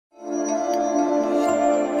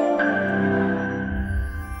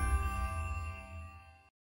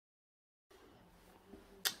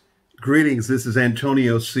Greetings, this is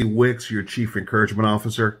Antonio C. Wicks, your Chief Encouragement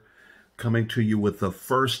Officer, coming to you with the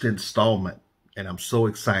first installment, and I'm so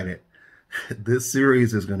excited. This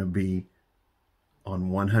series is going to be on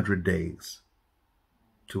 100 days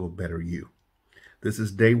to a better you. This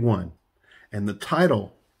is day one, and the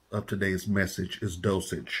title of today's message is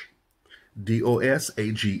Dosage,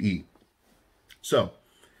 D-O-S-A-G-E. So,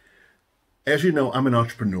 as you know, I'm an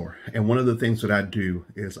entrepreneur, and one of the things that I do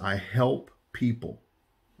is I help people.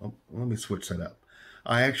 Let me switch that up.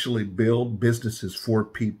 I actually build businesses for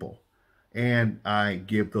people, and I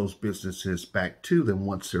give those businesses back to them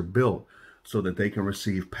once they're built so that they can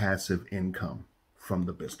receive passive income from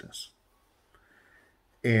the business.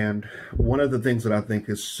 And one of the things that I think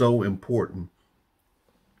is so important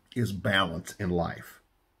is balance in life.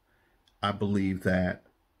 I believe that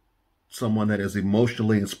someone that is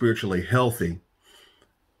emotionally and spiritually healthy,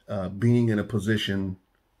 being in a position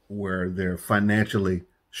where they're financially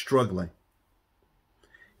struggling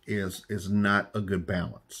is not a good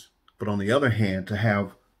balance. But on the other hand, to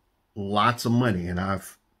have lots of money, and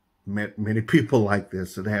I've met many people like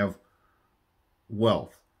this that have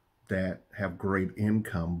wealth, that have great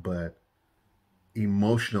income, but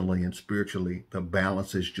emotionally and spiritually, the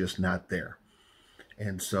balance is just not there.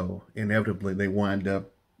 And so inevitably they wind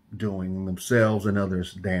up doing themselves and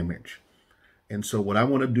others damage. And so what I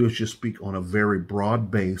want to do is just speak on a very broad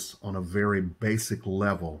base, on a very basic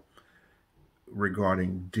level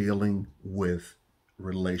regarding dealing with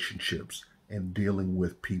relationships and dealing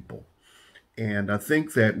with people. And I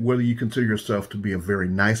think that whether you consider yourself to be a very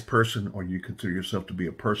nice person or you consider yourself to be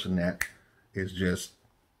a person that is just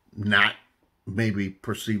not maybe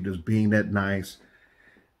perceived as being that nice,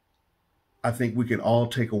 I think we can all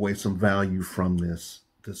take away some value from this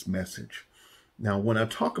message. Now, when I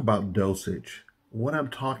talk about dosage, what I'm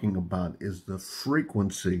talking about is the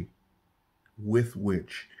frequency with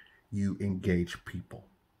which you engage people.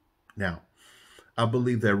 Now, I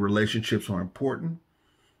believe that relationships are important,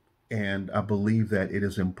 and I believe that it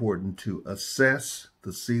is important to assess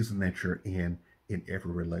the season that you're in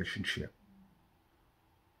every relationship.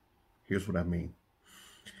 Here's what I mean.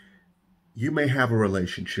 You may have a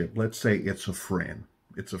relationship. Let's say it's a friend.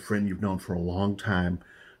 It's a friend you've known for a long time,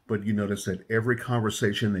 but you notice that every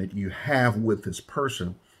conversation that you have with this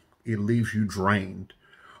person, it leaves you drained,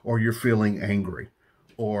 or you're feeling angry,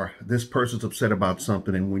 or this person's upset about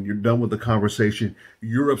something, and when you're done with the conversation,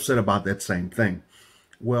 you're upset about that same thing.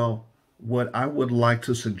 Well, what I would like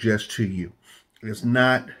to suggest to you is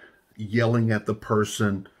not yelling at the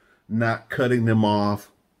person, not cutting them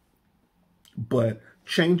off, but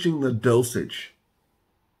changing the dosage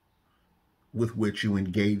with which you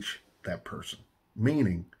engage that person.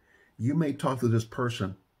 Meaning, you may talk to this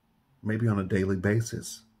person maybe on a daily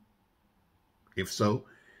basis. If so,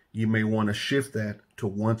 you may want to shift that to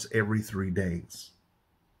once every 3 days.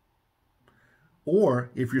 Or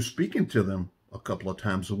if you're speaking to them a couple of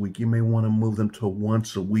times a week, you may want to move them to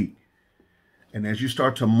once a week. And as you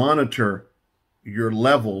start to monitor your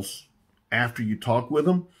levels after you talk with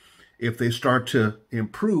them, if they start to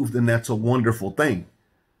improve, then that's a wonderful thing.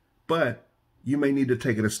 But you may need to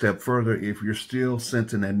take it a step further if you're still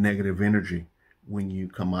sensing that negative energy when you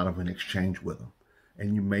come out of an exchange with them.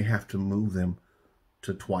 And you may have to move them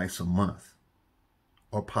to twice a month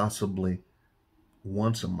or possibly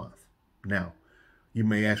once a month. Now, you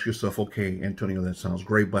may ask yourself, okay, Antonio, that sounds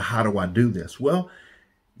great, but how do I do this? Well,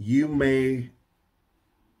 you may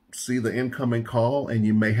see the incoming call and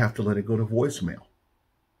you may have to let it go to voicemail.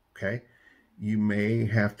 Okay? You may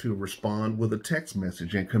have to respond with a text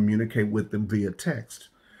message and communicate with them via text.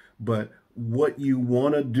 But what you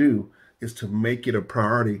want to do is to make it a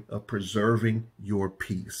priority of preserving your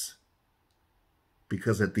peace.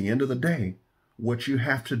 Because at the end of the day, what you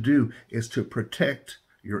have to do is to protect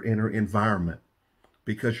your inner environment.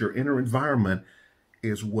 Because your inner environment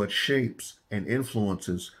is what shapes and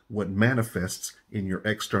influences what manifests in your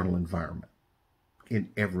external environment in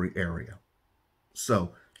every area.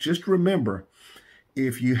 So just remember,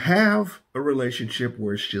 if you have a relationship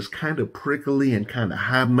where it's just kind of prickly and kind of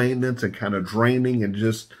high maintenance and kind of draining and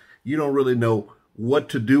just you don't really know what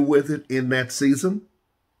to do with it in that season,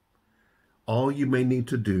 all you may need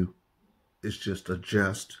to do is just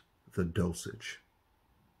adjust the dosage.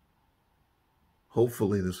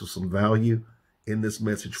 Hopefully this was some value in this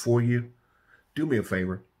message for you. Do me a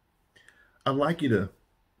favor. I'd like you to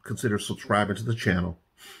consider subscribing to the channel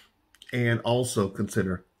and also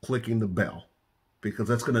consider clicking the bell, because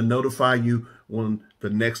that's going to notify you when the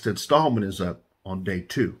next installment is up on day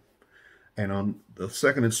 2. And on the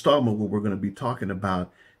second installment, what we're going to be talking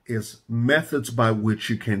about is methods by which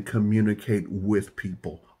you can communicate with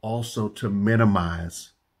people, also to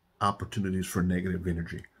minimize opportunities for negative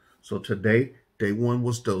energy. So today, day 1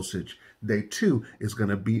 was dosage. Day 2 is going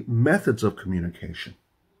to be methods of communication.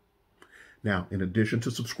 Now, in addition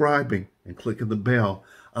to subscribing and clicking the bell,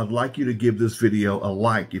 I'd like you to give this video a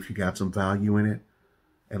like if you got some value in it.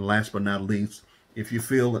 And last but not least, if you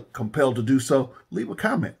feel compelled to do so, leave a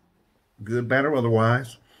comment, good, bad, or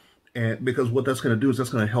otherwise. And because what that's going to do is that's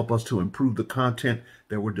going to help us to improve the content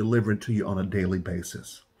that we're delivering to you on a daily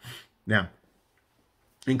basis. Now,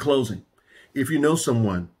 in closing, if you know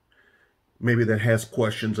someone maybe that has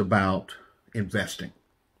questions about investing,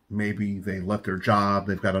 maybe they left their job,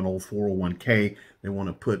 they've got an old 401k, they want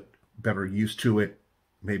to put better use to it,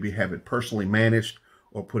 maybe have it personally managed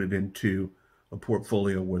or put it into a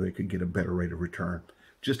portfolio where they could get a better rate of return,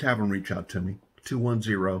 just have them reach out to me,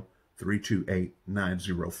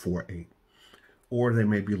 210-328-9048. Or they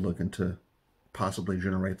may be looking to possibly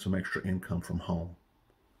generate some extra income from home.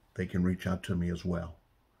 They can reach out to me as well.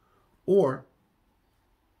 Or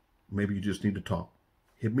maybe you just need to talk.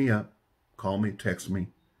 Hit me up, call me, text me.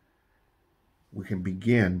 We can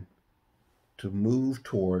begin to move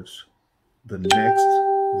towards the next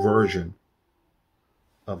version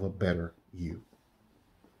of a better you.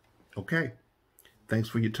 Okay. Thanks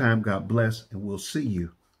for your time. God bless. And we'll see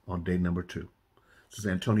you on day number 2. This is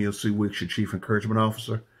Antonio C. Wicks, your Chief Encouragement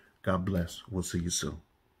Officer. God bless. We'll see you soon.